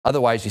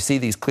Otherwise, you see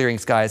these clearing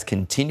skies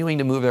continuing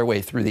to move their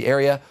way through the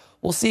area.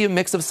 We'll see a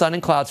mix of sun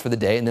and clouds for the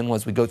day, and then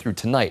as we go through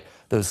tonight,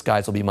 those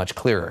skies will be much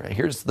clearer.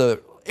 Here's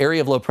the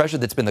area of low pressure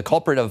that's been the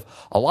culprit of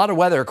a lot of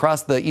weather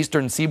across the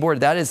eastern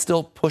seaboard. That is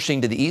still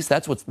pushing to the east.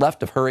 That's what's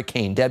left of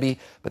Hurricane Debbie.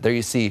 But there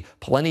you see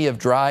plenty of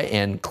dry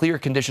and clear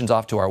conditions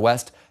off to our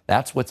west.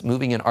 That's what's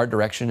moving in our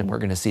direction, and we're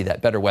going to see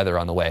that better weather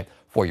on the way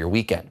for your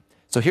weekend.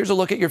 So here's a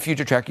look at your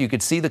future tracker. You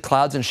could see the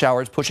clouds and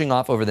showers pushing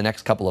off over the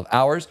next couple of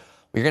hours.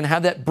 You're going to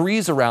have that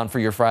breeze around for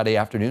your Friday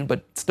afternoon,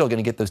 but still going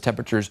to get those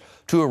temperatures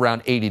to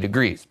around 80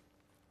 degrees.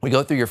 We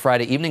go through your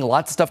Friday evening.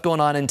 Lots of stuff going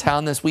on in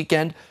town this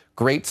weekend.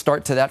 Great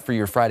start to that for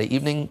your Friday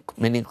evening.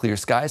 Many clear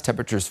skies,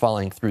 temperatures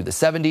falling through the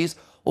 70s.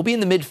 We'll be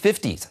in the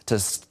mid-50s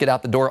to get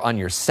out the door on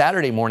your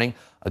Saturday morning.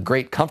 A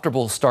great,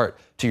 comfortable start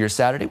to your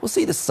Saturday. We'll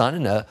see the sun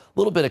and a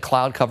little bit of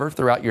cloud cover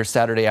throughout your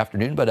Saturday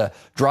afternoon, but a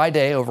dry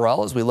day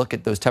overall as we look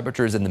at those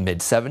temperatures in the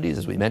mid-70s,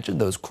 as we mentioned,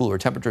 those cooler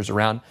temperatures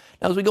around.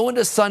 Now, as we go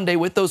into Sunday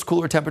with those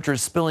cooler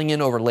temperatures spilling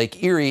in over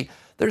Lake Erie,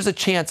 there's a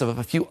chance of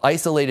a few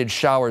isolated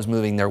showers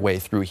moving their way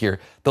through here.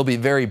 They'll be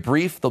very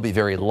brief, they'll be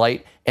very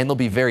light, and they'll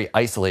be very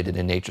isolated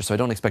in nature, so I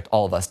don't expect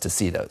all of us to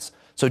see those.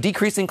 So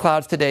decreasing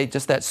clouds today,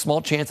 just that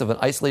small chance of an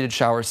isolated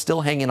shower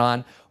still hanging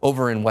on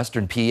over in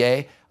western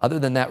PA. Other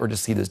than that, we're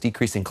just see those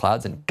decreasing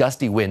clouds and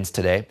gusty winds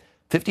today.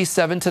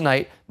 57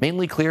 tonight,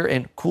 mainly clear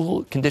and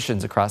cool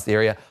conditions across the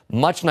area.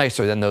 Much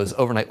nicer than those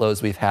overnight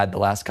lows we've had the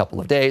last couple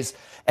of days.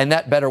 And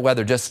that better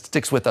weather just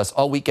sticks with us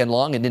all weekend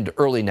long and into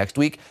early next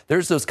week.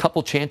 There's those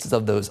couple chances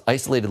of those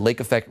isolated lake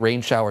effect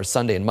rain showers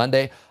Sunday and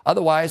Monday.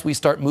 Otherwise, we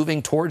start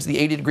moving towards the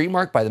 80-degree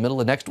mark by the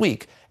middle of next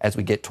week as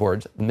we get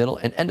towards the middle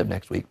and end of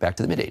next week, back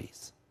to the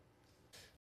mid-80s.